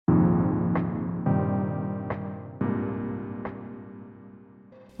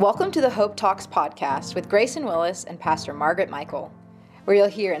Welcome to the Hope Talks podcast with Grayson Willis and Pastor Margaret Michael, where you'll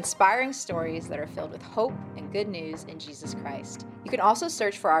hear inspiring stories that are filled with hope and good news in Jesus Christ. You can also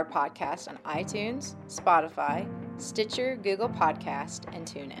search for our podcast on iTunes, Spotify, Stitcher, Google Podcast, and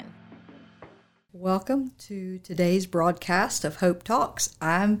TuneIn. Welcome to today's broadcast of Hope Talks.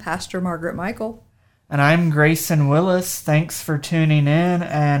 I'm Pastor Margaret Michael. And I'm Grayson Willis. Thanks for tuning in.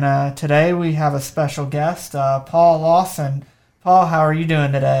 And today we have a special guest, Paul Lawson. Paul, how are you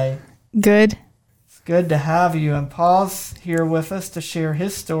doing today? Good. It's good to have you. And Paul's here with us to share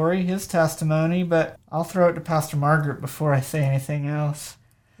his story, his testimony. But I'll throw it to Pastor Margaret before I say anything else.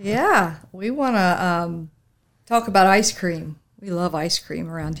 Yeah, we want to talk about ice cream. We love ice cream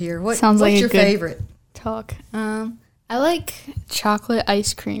around here. What's your favorite? Talk. I like chocolate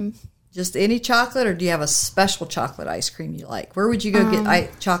ice cream. Just any chocolate, or do you have a special chocolate ice cream you like? Where would you go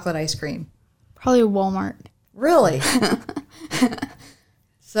get chocolate ice cream? Probably Walmart. Really?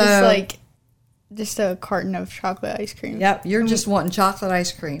 So just a carton of chocolate ice cream. Yep, you're just wanting chocolate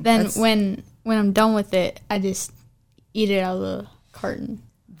ice cream. Then when I'm done with it, I just eat it out of the carton.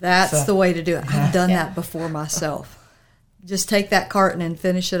 That's the way to do it. I've done that before myself. Just take that carton and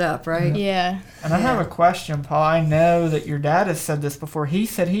finish it up, right? Yeah. And I have a question, Paul. I know that your dad has said this before. He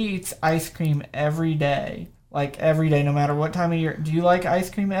said he eats ice cream every day. Like every day, no matter what time of year. Do you like ice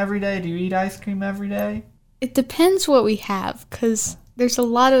cream every day? Do you eat ice cream every day? It depends what we have, because there's a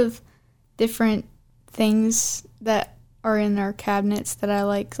lot of different things that are in our cabinets that I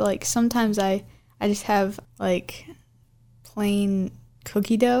like. Like sometimes I just have like plain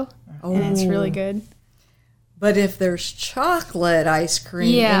cookie dough, and it's really good. But if there's chocolate ice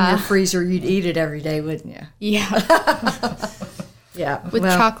cream in your freezer, you'd eat it every day, wouldn't you? Yeah. Yeah. With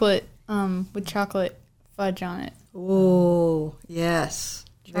chocolate fudge on it. Oh, yes.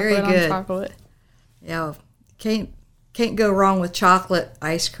 Very Chocolate good. on chocolate. Yeah. Can't go wrong with chocolate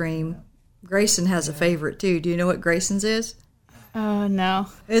ice cream. Grayson has a favorite too. Do you know what Grayson's is? No.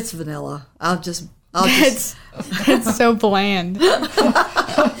 It's vanilla. It's so bland. He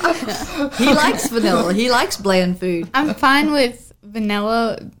likes vanilla. He likes bland food. I'm fine with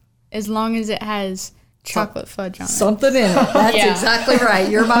vanilla as long as it has chocolate fudge on it. Something in it. That's exactly right.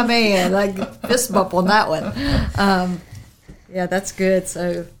 You're my man. Like fist bump on that one. Yeah, that's good.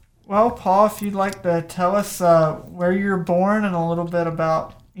 So, well, Paul, if you'd like to tell us where you were born and a little bit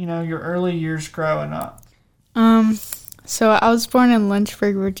about, your early years growing up. So I was born in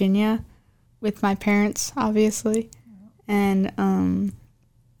Lynchburg, Virginia, with my parents, obviously, and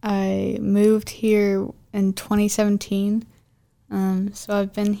I moved here in 2017. So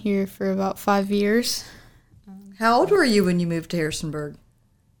I've been here for about 5 years. How old were you when you moved to Harrisonburg?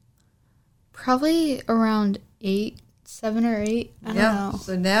 Probably around 7 or 8. I don't know.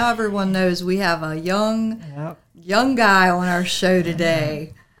 So now everyone knows we have a young guy on our show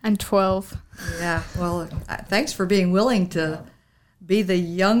today. I'm 12. Yeah. Well, thanks for being willing to be the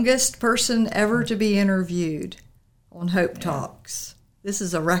youngest person ever to be interviewed on Hope Talks. This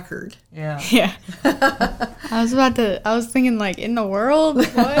is a record. Yeah. Yeah. I was thinking, like, in the world?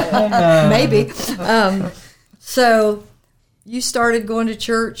 What? Maybe. So you started going to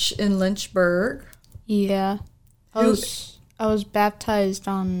church in Lynchburg. Yeah. I was baptized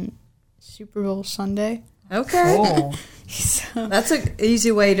on Super Bowl Sunday. Okay. Cool. So, That's an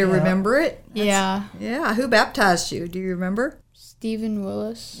easy way to remember it. yeah. Yeah. Who baptized you? Do you remember? Stephen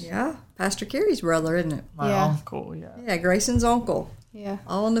Willis. Yeah. Pastor Kerry's brother, isn't it? My uncle, Yeah, Grayson's uncle. Yeah.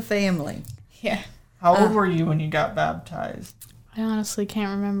 All in the family. Yeah. How old were you when you got baptized? I honestly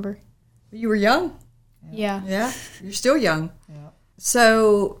can't remember. You were young. Yeah. Yeah. You're still young. Yeah.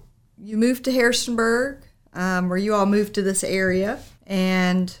 So you moved to Harrisonburg, or you all moved to this area.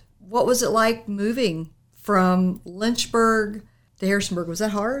 And what was it like moving from Lynchburg to Harrisonburg? Was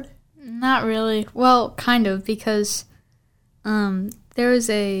that hard? Not really. Well, kind of, because there is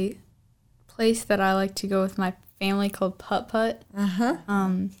a place that I like to go with my family called Putt Putt. Uh-huh.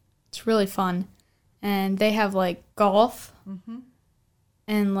 It's really fun. And they have, like, golf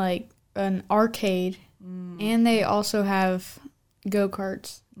and, like, an arcade. And they also have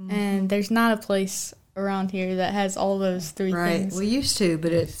go-karts. And there's not a place around here that has all those three things. We used to,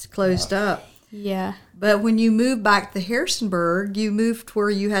 but it's closed up. Yeah. But when you moved back to Harrisonburg, you moved where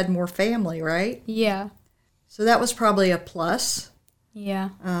you had more family, right? Yeah. So that was probably a plus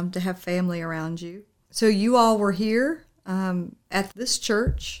Yeah. to have family around you. So you all were here at this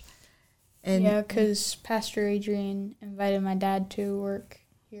church. And Yeah, because Pastor Adrian invited my dad to work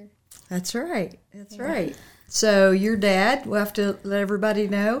here. That's right. That's right. So your dad, we'll have to let everybody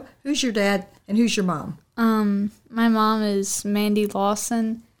know. Who's your dad and who's your mom? My mom is Mandy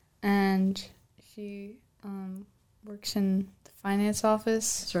Lawson, and she works in the finance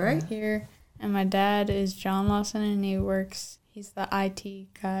office That's right. here. And my dad is John Lawson, and he's the IT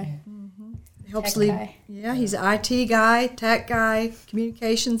guy. Helps Tech lead. guy. Yeah, he's an IT guy, tech guy,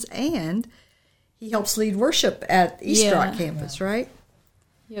 communications, and he helps lead worship at East Yeah. Rock campus, right?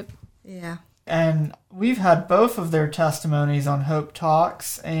 Yep. Yeah. And we've had both of their testimonies on Hope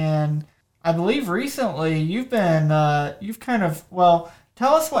Talks, and I believe recently you've been, tell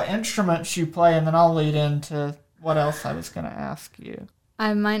us what instruments you play, and then I'll lead into what else I was going to ask you.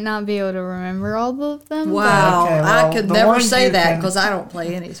 I might not be able to remember all of them. Wow. Okay, well, I could the never ones say you that can- because I don't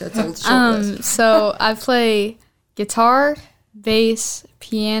play any, so it's a short list. So I play guitar, bass,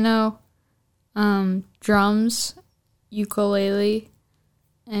 piano, drums, ukulele,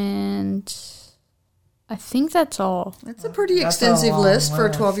 and I think that's all. That's a pretty That's a extensive long list for a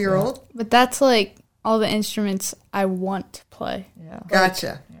list, 12-year-old. But that's like all the instruments I want to play. Yeah.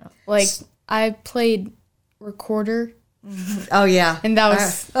 Gotcha. Like I played recorder, Oh, yeah. and that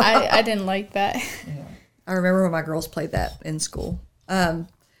was I didn't like that. I remember when my girls played that in school.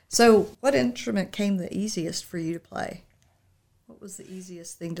 So what instrument came the easiest for you to play? What was the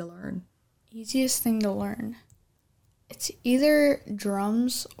easiest thing to learn? Easiest thing to learn. It's either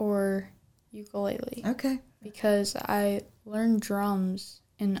drums or ukulele. Okay. Because I learned drums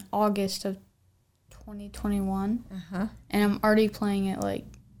in August of 2021, Uh-huh. and I'm already playing at like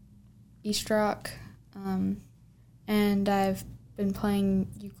East Rock, and I've been playing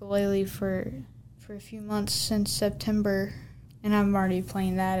ukulele for a few months since September, and I'm already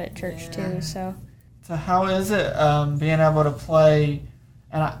playing that at church too. So So how is it being able to play,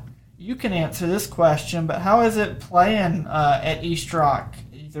 and you can answer this question, but how is it playing at East Rock,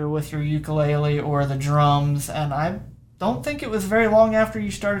 either with your ukulele or the drums? And I don't think it was very long after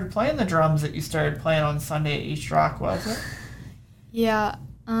you started playing the drums that you started playing on Sunday at East Rock, was it? yeah,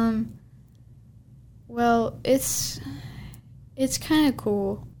 well, it's kind of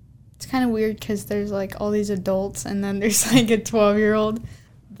cool. It's kind of weird because there's like all these adults and then there's like a 12-year-old.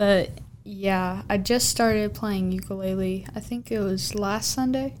 But yeah, I just started playing ukulele. I think it was last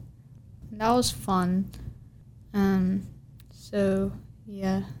Sunday. That was fun. So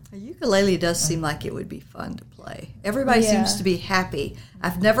yeah. A ukulele does seem like it would be fun to play. Everybody Yeah. seems to be happy.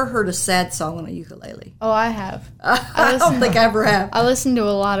 I've never heard a sad song on a ukulele. Oh, I have. I don't think I ever have. I listen to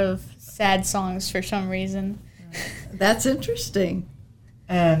a lot of sad songs for some reason. That's interesting.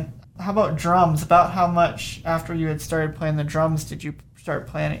 And how about drums? About how much after you had started playing the drums did you start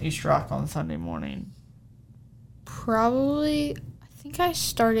playing at East Rock on Sunday morning? Probably, I think I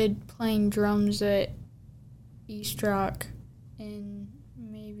started playing drums at East Rock in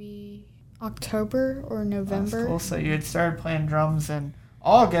maybe October or November. That's cool. So you had started playing drums in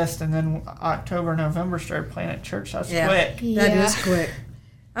August, and then October, November started playing at church. That's Yeah. quick. That Yeah. is quick.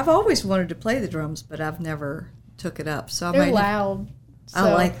 I've always wanted to play the drums, but I've never took it up. So I They're might. loud. I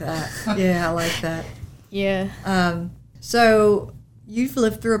so- like that. Yeah, I like that. Yeah. So you've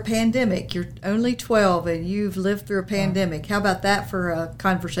lived through a pandemic. You're only 12, and you've lived through a pandemic. How about that for a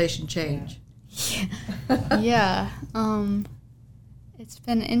conversation change? Yeah. It's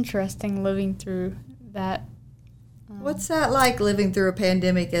been interesting living through that. What's that like living through a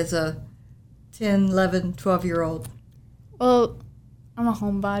pandemic as a 10, 11, 12-year-old? Well, I'm a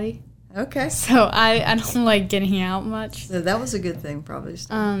homebody, Okay. so I don't like getting out much. So that was a good thing, probably.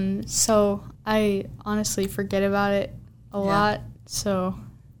 So I honestly forget about it a lot. So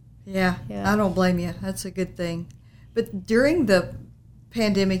Yeah, Yeah. I don't blame you. That's a good thing. But during the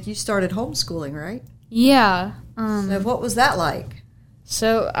pandemic, you started homeschooling, right? yeah. So what was that like?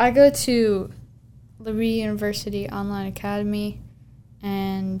 So I go to Liberty University Online Academy,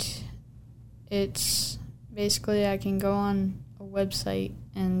 and it's basically I can go on a website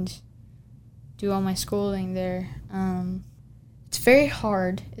and do all my schooling there. It's very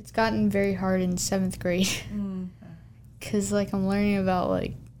hard. It's gotten very hard in 7th grade because like I'm learning about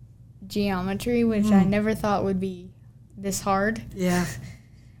like geometry, which I never thought would be this hard. Yeah.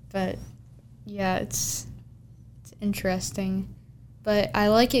 But yeah, it's interesting. But I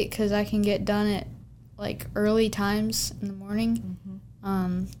like it because I can get done at like early times in the morning.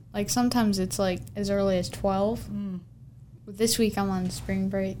 Like sometimes it's like as early as 12. This week I'm on spring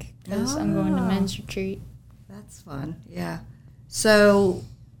break because I'm going to men's retreat. That's fun. Yeah. So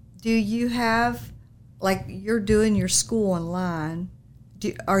do you have, like, you're doing your school online.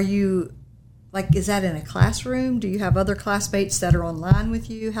 Are you, like, is that in a classroom? Do you have other classmates that are online with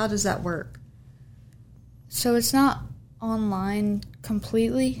you? How does that work? So it's not online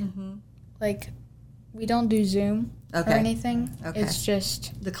completely. Like we don't do Zoom Okay. or anything. Okay. It's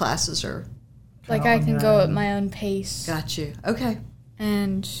just The classes are, like Kinda I on can your go at own. my own pace. got you. Okay.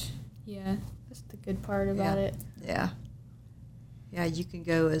 And yeah, that's the good part about Yeah. it. Yeah. Yeah, you can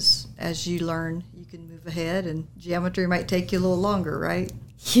go as you learn, you can move ahead, and geometry might take you a little longer, right?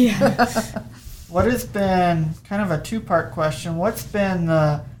 Yeah. What has been, kind of a two-part question, what's been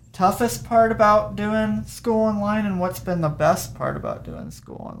the toughest part about doing school online, and what's been the best part about doing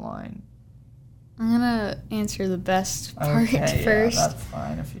school online? I'm going to answer the best part first. Yeah, that's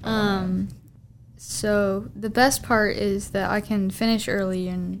fine if you don't mind. So the best part is that I can finish early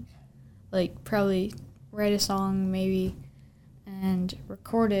and like probably write a song maybe and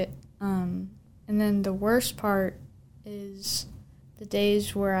record it. And then the worst part is the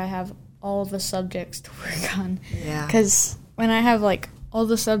days where I have all the subjects to work on. Yeah. Because when I have like all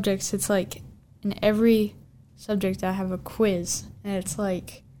the subjects, it's like in every subject I have a quiz, and it's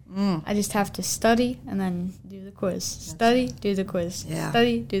like I just have to study and then do the quiz. Study, do the quiz. Yeah.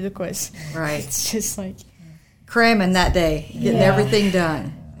 Study, do the quiz. Right. It's just like Cramming that day, getting Yeah. everything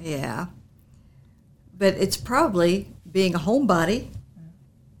done. Yeah. But it's probably being a homebody.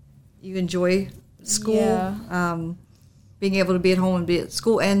 You enjoy school, Yeah. being able to be at home and be at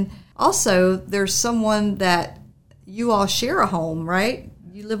school. And also, there's someone that you all share a home, right?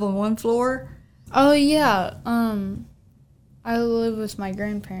 You live on one floor? oh yeah. I live with my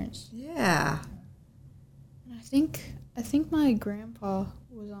grandparents. Yeah. I think my grandpa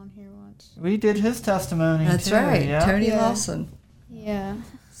was on here once. We did his testimony That's too, right. yeah? Tony Yeah. Lawson. Yeah.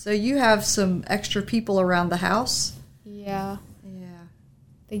 So you have some extra people around the house? Yeah. Yeah.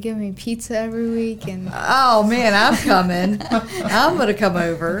 They give me pizza every week and Oh, man, I'm coming. I'm going to come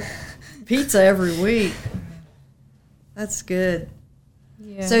over. Pizza every week. That's good.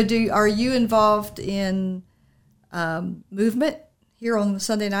 yeah. So are you involved in movement here on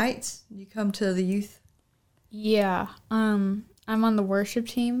Sunday nights? You come to the youth? yeah. I'm on the worship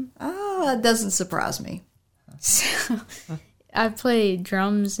team. Oh, that doesn't surprise me. So I play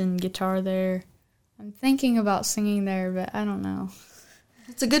drums and guitar there. I'm thinking about singing there, but I don't know.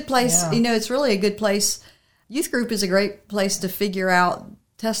 It's a good place. Yeah. You know, it's really a good place. Youth group is a great place to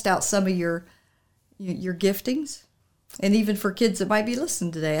test out some of your giftings. And even for kids that might be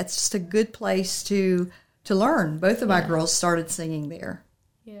listening today, it's just a good place to learn. Both of my girls started singing there.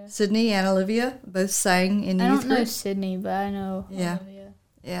 Yeah. Sydney and Olivia both sang in I youth don't know group. Sydney, but I know Yeah. Olivia.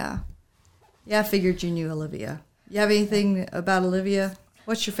 Yeah. Yeah, I figured you knew Olivia. You have anything about Olivia?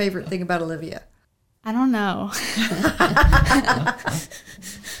 What's your favorite thing about Olivia? I don't know.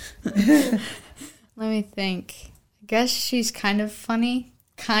 Let me think. I guess she's kind of funny.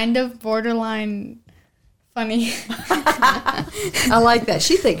 Kind of borderline funny. I like that.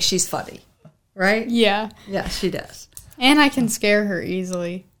 She thinks she's funny, right? Yeah. Yeah, she does. And I can scare her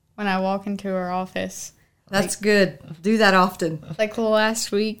easily when I walk into her office. That's good. Do that often. Like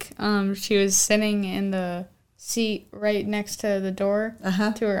last week, she was sitting in the seat right next to the door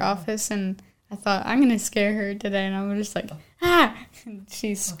to her office, and I thought, I'm going to scare her today, and I'm just like, ah! And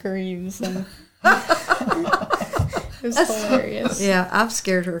she screams, and it was hilarious. Yeah, I've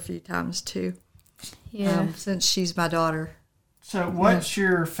scared her a few times too, Yeah. since she's my daughter. So what's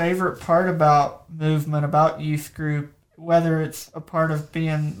your favorite part about movement, about youth group, whether it's a part of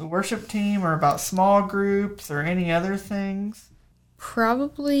being the worship team or about small groups or any other things?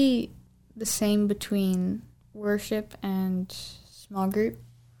 Probably the same between worship and small group.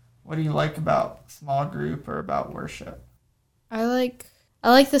 What do you like about small group or about worship? I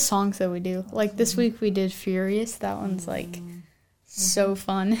like the songs that we do. Like this week we did Furious. That one's like so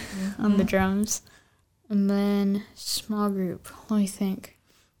fun on the drums. And then small group. Let me think.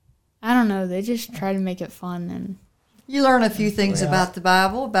 I don't know. They just try to make it fun, and You learn a few things Yeah. about the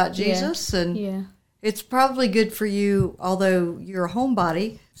Bible, about Jesus, and yeah. it's probably good for you, although you're a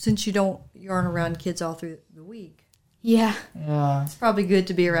homebody, since you aren't around kids all through the week. Yeah. Yeah. It's probably good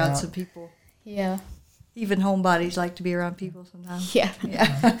to be around Yeah. some people. Yeah. Even homebodies like to be around people sometimes. Yeah.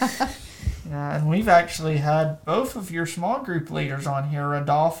 Yeah. Yeah, and we've actually had both of your small group leaders on here,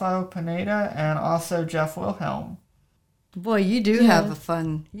 Rodolfo Pineda and also Jeff Wilhelm. Boy, you do have a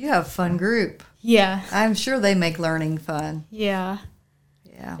fun group. Yeah. I'm sure they make learning fun. Yeah.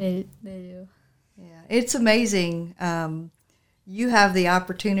 Yeah. They do. Yeah. It's amazing. You have the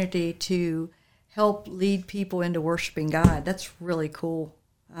opportunity to help lead people into worshiping God. That's really cool.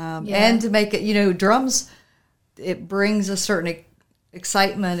 Yeah. And to make it, drums, it brings a certain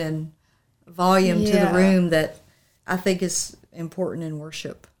excitement and volume to the Yeah. room that I think is important in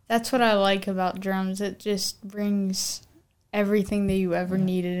worship. That's what I like about drums. It just brings everything that you ever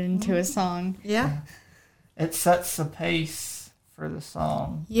needed into a song. Yeah. It sets the pace for the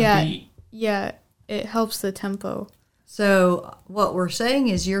song. the Yeah. beat. Yeah. It helps the tempo. So what we're saying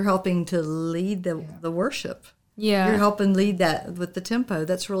is you're helping to lead the worship. Yeah. You're helping lead that with the tempo.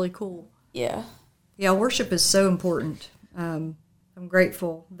 That's really cool. Yeah. Yeah, worship is so important. I'm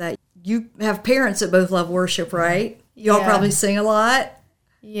grateful that you have parents that both love worship, right? You all Yeah. probably sing a lot,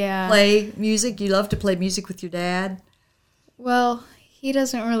 Yeah. play music. You love to play music with your dad. Well, he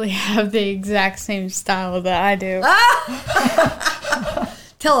doesn't really have the exact same style that I do.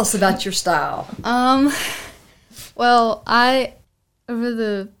 Tell us about your style. Well, over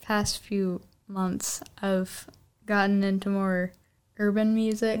the past few months, I've gotten into more urban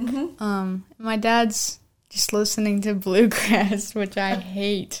music. My dad's just listening to bluegrass, which I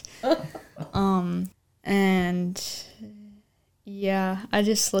hate. And yeah, I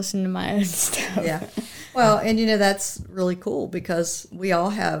just listen to my own stuff. Yeah. Well, and that's really cool because we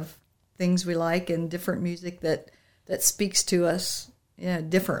all have things we like and different music that speaks to us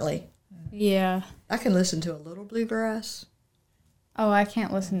differently. Yeah. I can listen to a little bluegrass. Oh, I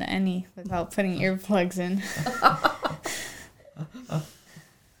can't listen to any without putting earplugs in.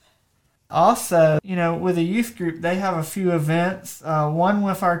 Also, with a youth group, they have a few events, one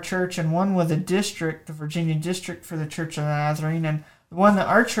with our church and one with a district, the Virginia District for the Church of the Nazarene. And the one that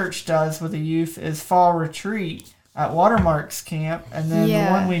our church does with the youth is Fall Retreat at Watermarks Camp. And then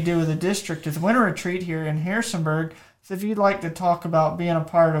the one we do with the district is Winter Retreat here in Harrisonburg. So if you'd like to talk about being a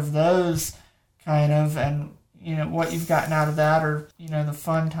part of those kind of, and, what you've gotten out of that, or, the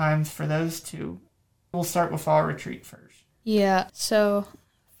fun times for those two, we'll start with Fall Retreat first. Yeah, so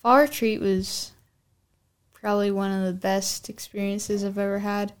Fall Retreat was probably one of the best experiences I've ever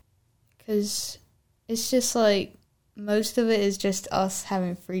had because it's just like most of it is just us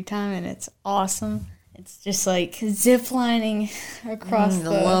having free time and it's awesome. It's just like ziplining across I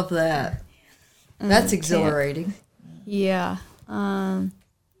love that. That's exhilarating. Yeah.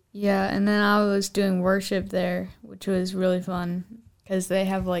 Yeah, and then I was doing worship there, which was really fun because they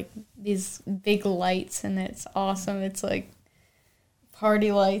have like these big lights and it's awesome. It's like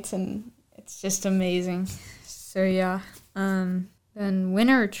party lights and it's just amazing. So yeah. Then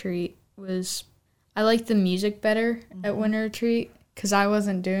Winter Retreat I liked the music better at Winter Retreat because I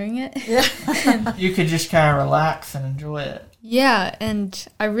wasn't doing it. Yeah. You could just kind of relax and enjoy it. Yeah, and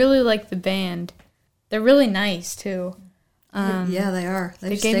I really like the band. They're really nice too. Yeah, they are.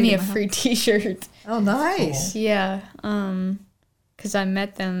 They gave me a free T-shirt. Oh, nice. Cool. Yeah, because I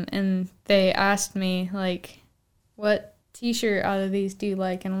met them and they asked me like, "What T-shirt out of these do you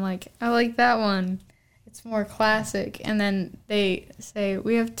like?" And I'm like, "I like that one. It's more classic." And then they say,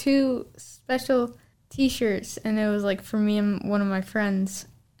 "We have 2 special T-shirts," and it was like for me and one of my friends,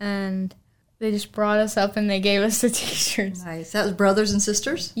 and they just brought us up and they gave us the T-shirts. Nice. That was brothers and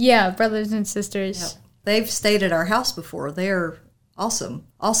sisters? Yeah, brothers and sisters. Yep. They've stayed at our house before. They're awesome.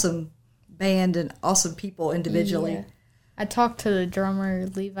 Awesome band and awesome people individually. Yeah. I talked to the drummer,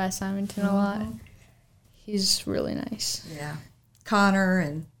 Levi Simonton, a lot. He's really nice. Yeah. Connor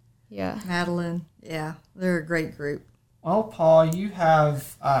and Yeah. Madeline. Yeah. They're a great group. Well, Paul, you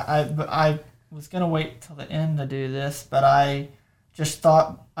have, I was going to wait till the end to do this, but I just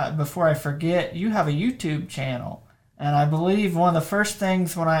thought, before I forget, you have a YouTube channel. And I believe one of the first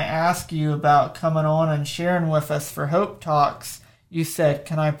things when I asked you about coming on and sharing with us for Hope Talks, you said,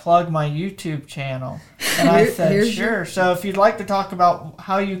 "Can I plug my YouTube channel?" And I said, "Sure." So if you'd like to talk about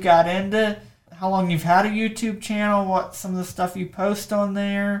how you got into, how long you've had a YouTube channel, what some of the stuff you post on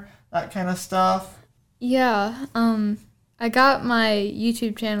there, that kind of stuff. Yeah. I got my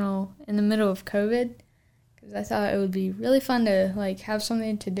YouTube channel in the middle of COVID because I thought it would be really fun to like have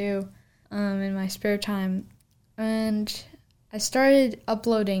something to do in my spare time. And I started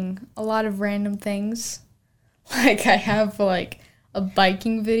uploading a lot of random things. Like I have like a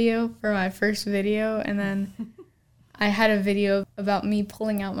biking video for my first video, and then I had a video about me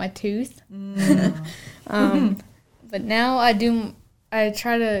pulling out my tooth. But now I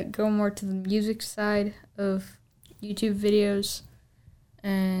try to go more to the music side of YouTube videos,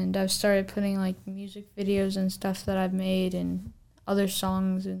 and I've started putting like music videos and stuff that I've made and other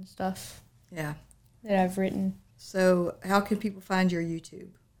songs and stuff Yeah. that I've written. So how can people find your YouTube?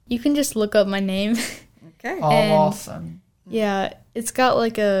 You can just look up my name. Okay. Paul And- Lawson. Yeah, it's got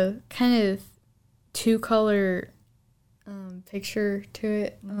like a kind of 2-color picture to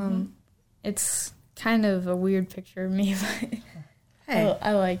it. It's kind of a weird picture of me, but Hey.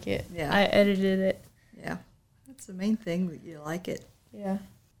 I like it. Yeah. I edited it. Yeah. That's the main thing, that you like it. Yeah.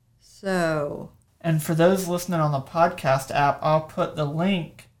 So, And for those listening on the podcast app, I'll put the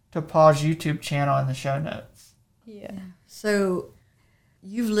link to Paul's YouTube channel in the show notes. Yeah. so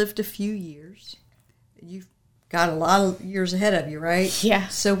you've lived a few years. You've got a lot of years ahead of you, right? Yeah.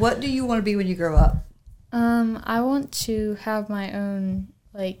 So what do you want to be when you grow up? I want to have my own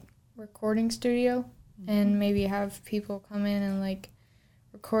like recording studio and maybe have people come in and like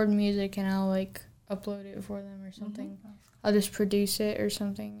record music, and I'll like upload it for them or something. I'll just produce it or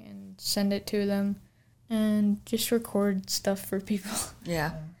something and send it to them and just record stuff for people.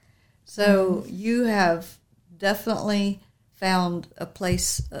 Yeah. So you have definitely found a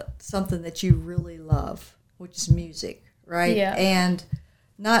place, something that you really love, which is music, right? Yeah. And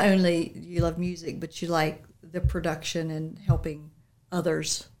not only do you love music, but you like the production and helping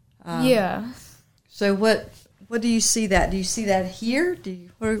others. Yeah. So what do you see that? Do you see that here?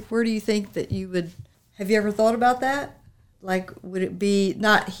 Where do you think that you would? Have you ever thought about that? Like, would it be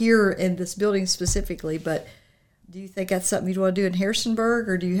not here in this building specifically, but do you think that's something you'd want to do in Harrisonburg,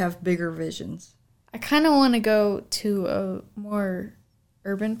 or do you have bigger visions? I kind of want to go to a more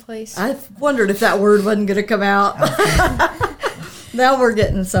urban place. I wondered if that word wasn't going to come out. Now we're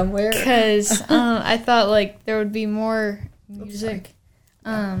getting somewhere. Because I thought, like, there would be more music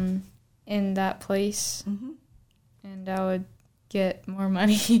in that place. Mm-hmm. And I would get more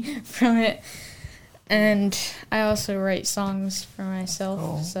money from it. And I also write songs for myself,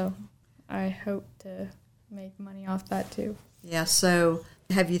 Cool. so I hope to make money off that too. Yeah, so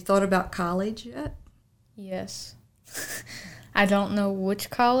have you thought about college yet? Yes. I don't know which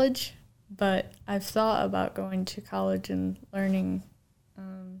college, but I've thought about going to college and learning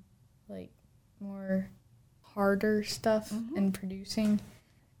like more harder stuff and producing.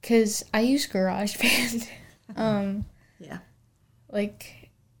 Because I use GarageBand. Yeah. Like,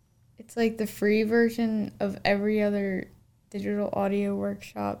 it's like the free version of every other digital audio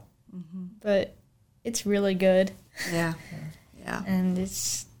workshop, but it's really good. Yeah. Yeah. And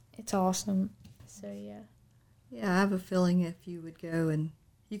it's awesome. So, yeah. Yeah, I have a feeling if you would go and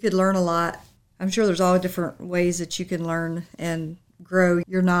you could learn a lot. I'm sure there's all different ways that you can learn and grow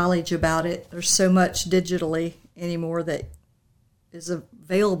your knowledge about it. There's so much digitally anymore that is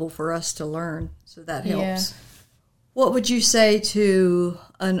available for us to learn, so that helps. Yeah. What would you say to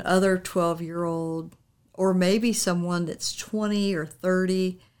another 12-year-old, or maybe someone that's 20 or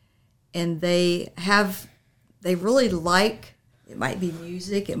 30, and they really like, it might be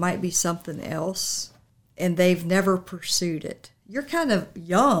music, it might be something else, and they've never pursued it? You're kind of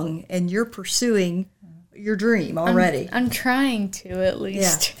young, and you're pursuing your dream already. I'm trying to, at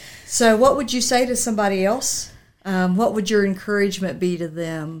least. Yeah. So what would you say to somebody else? What would your encouragement be to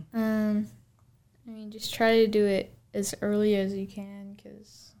them? I mean, just try to do it as early as you can,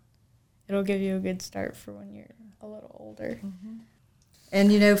 because it'll give you a good start for when you're a little older.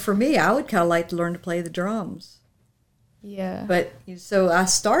 And, for me, I would kind of like to learn to play the drums. Yeah. But so I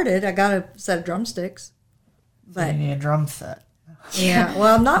got a set of drumsticks. So you need a drum set. Yeah,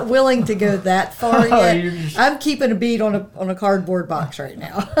 well, I'm not willing to go that far yet. You're just- I'm keeping a beat on a cardboard box right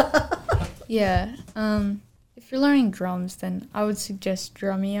now. Yeah. If you're learning drums, then I would suggest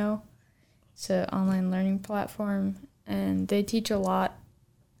Drumeo. It's an online learning platform, and they teach a lot,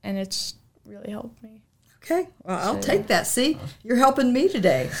 and it's really helped me. Okay, well, I'll So, take that. See, you're helping me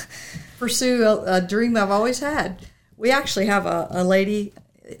today pursue a dream I've always had. We actually have a lady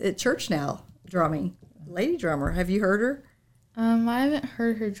at church now drumming, lady drummer. Have you heard her? I haven't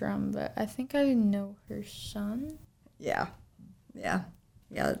heard her drum, but I think I know her son. Yeah,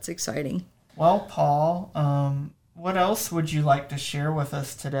 that's exciting. Well, Paul, what else would you like to share with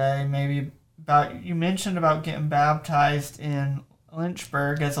us today? Maybe you mentioned about getting baptized in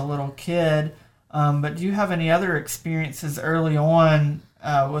Lynchburg as a little kid, but do you have any other experiences early on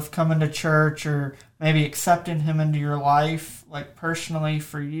with coming to church, or maybe accepting him into your life, like personally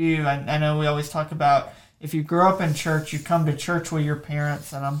for you? I know we always talk about if you grew up in church, you come to church with your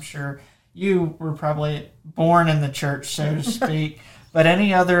parents, and I'm sure you were probably born in the church, so to speak. But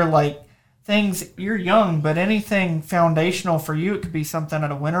any other things, you're young, but anything foundational for you, it could be something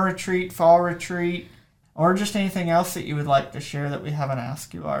at a winter retreat, fall retreat, or just anything else that you would like to share that we haven't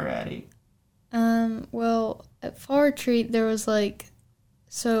asked you already. Well, at fall retreat, there was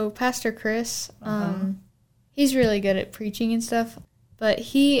so Pastor Chris, he's really good at preaching and stuff, but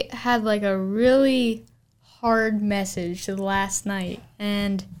he had a really hard message the last night,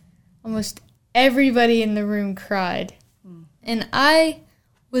 and almost everybody in the room cried. And I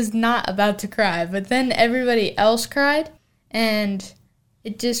was not about to cry, but then everybody else cried, and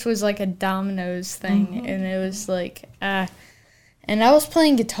it just was like a dominoes thing, and it was and I was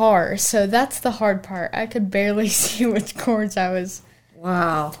playing guitar, so that's the hard part. I could barely see which chords I was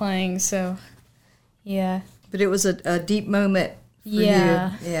playing, so yeah. But it was a deep moment for you.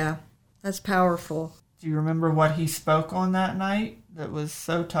 Yeah, that's powerful. Do you remember what he spoke on that night that was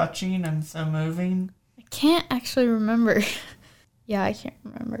so touching and so moving? I can't actually remember. Yeah, I can't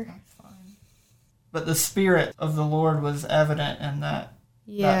remember. That's fine. But the Spirit of the Lord was evident in that.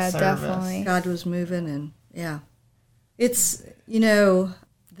 Yeah, that service. definitely. God was moving, and yeah. It's,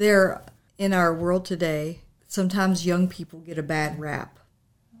 there in our world today, sometimes young people get a bad rap,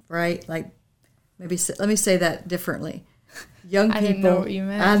 right? Like, let me say that differently. Young people. I didn't know what you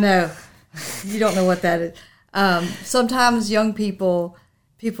meant. I know. You don't know what that is. Sometimes young people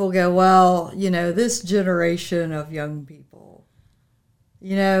go, well, this generation of young people,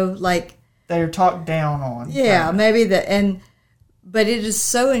 like. They're talked down on. Yeah, maybe but it is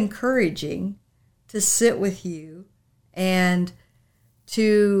so encouraging to sit with you and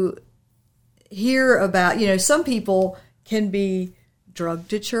to hear about, some people can be drugged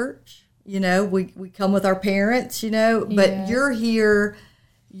to church. We come with our parents, but you're here,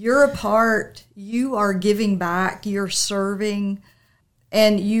 you're a part, you are giving back, you're serving,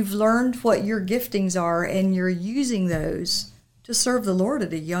 and you've learned what your giftings are, and you're using those to serve the Lord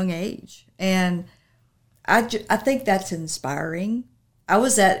at a young age. And I think that's inspiring. I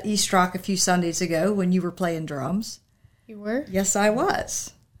was at East Rock a few Sundays ago when you were playing drums. You were? Yes, I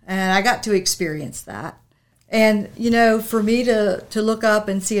was. And I got to experience that. And, for me to look up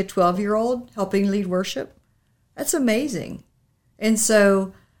and see a 12-year-old helping lead worship, that's amazing. And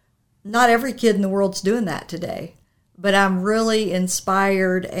so not every kid in the world's doing that today. But I'm really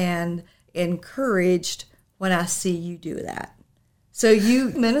inspired and encouraged when I see you do that. So you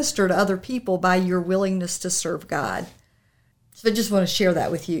minister to other people by your willingness to serve God. So I just want to share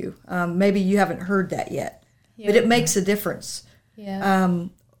that with you. Maybe you haven't heard that yet, but it makes a difference. Yeah.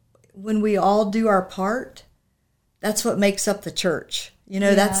 When we all do our part, that's what makes up the church.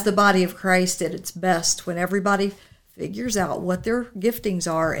 That's the body of Christ at its best, when everybody figures out what their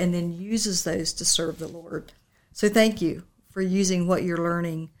giftings are and then uses those to serve the Lord. So thank you for using what you're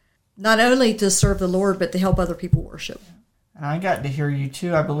learning, not only to serve the Lord, but to help other people worship. And I got to hear you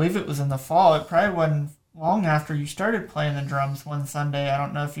too. I believe it was in the fall. It probably wasn't long after you started playing the drums one Sunday. I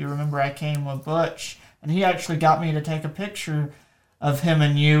don't know if you remember, I came with Butch, and he actually got me to take a picture of him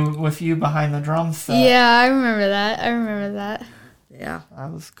and you with you behind the drum set. Yeah, I remember that. Yeah.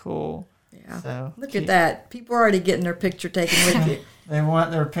 That was cool. Yeah. So look at that. People are already getting their picture taken with you. They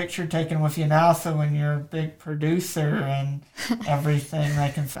want their picture taken with you now, so when you're a big producer and everything,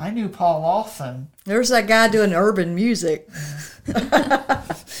 they can say, I knew Paul Lawson. There's that guy doing urban music.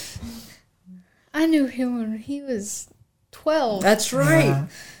 I knew him when he was 12. That's right. Yeah.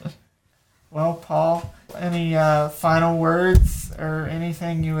 Well, Paul, any final words or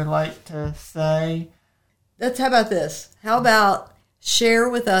anything you would like to say? How about this? How about share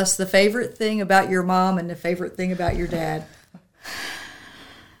with us the favorite thing about your mom and the favorite thing about your dad?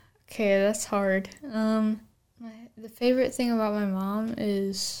 Okay, that's hard. The favorite thing about my mom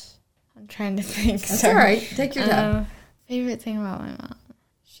is, I'm trying to think. That's all right. Take your time. Favorite thing about my mom.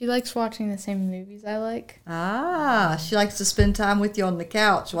 She likes watching the same movies I like. She likes to spend time with you on the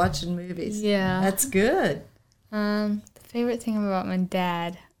couch watching movies. Yeah. That's good. The favorite thing about my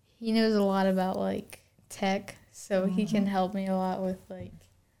dad, he knows a lot about, tech, so he can help me a lot with,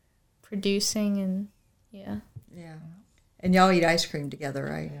 producing and, yeah. Yeah. And y'all eat ice cream together,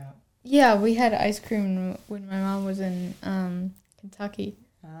 right? Yeah. Yeah, we had ice cream when my mom was in Kentucky.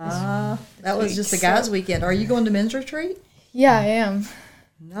 That was just a guys' weekend. Are you going to men's retreat? Yeah, I am.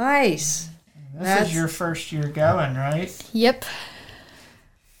 Nice. This is your first year going, right? Yep.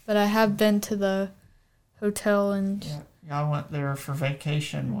 But I have been to the hotel and... Yeah. Y'all went there for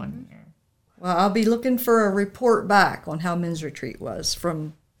vacation one year. Well, I'll be looking for a report back on how men's retreat was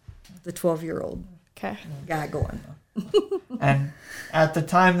from the 12-year-old guy going. And at the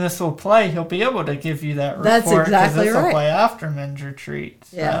time this will play, he'll be able to give you that report. That's exactly this will right. play after men's retreat.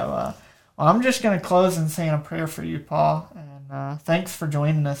 Yeah. So, well, I'm just going to close and saying a prayer for you, Paul. And thanks for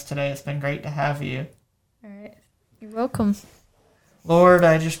joining us today. It's been great to have you. All right. You're welcome. Lord,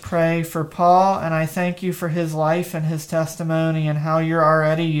 I just pray for Paul, and I thank you for his life and his testimony and how you're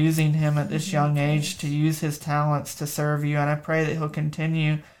already using him at this young age to use his talents to serve you. And I pray that he'll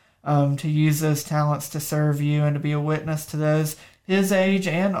continue to use those talents to serve you and to be a witness to those his age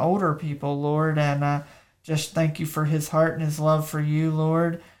and older people, Lord. And just thank you for his heart and his love for you,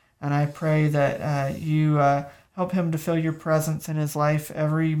 Lord. And I pray that you help him to feel your presence in his life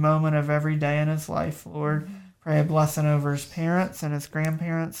every moment of every day in his life, Lord. Pray a blessing over his parents and his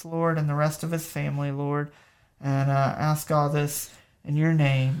grandparents, Lord, and the rest of his family, Lord. And ask all this in your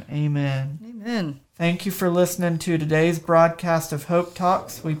name. Amen. Amen. Thank you for listening to today's broadcast of Hope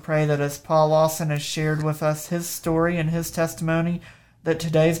Talks. We pray that as Paul Lawson has shared with us his story and his testimony, that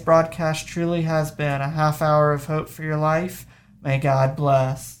today's broadcast truly has been a half hour of hope for your life. May God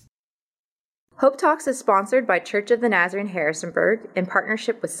bless. Hope Talks is sponsored by Church of the Nazarene Harrisonburg in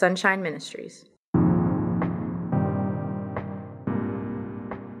partnership with Sunshine Ministries.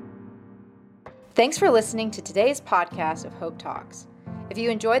 Thanks for listening to today's podcast of Hope Talks. If you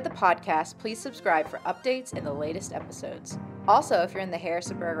enjoyed the podcast, please subscribe for updates and the latest episodes. Also, if you're in the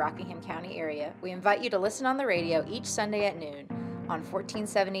Harrisonburg, Rockingham County area, we invite you to listen on the radio each Sunday at noon on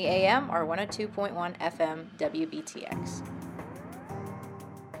 1470 AM or 102.1 FM WBTX.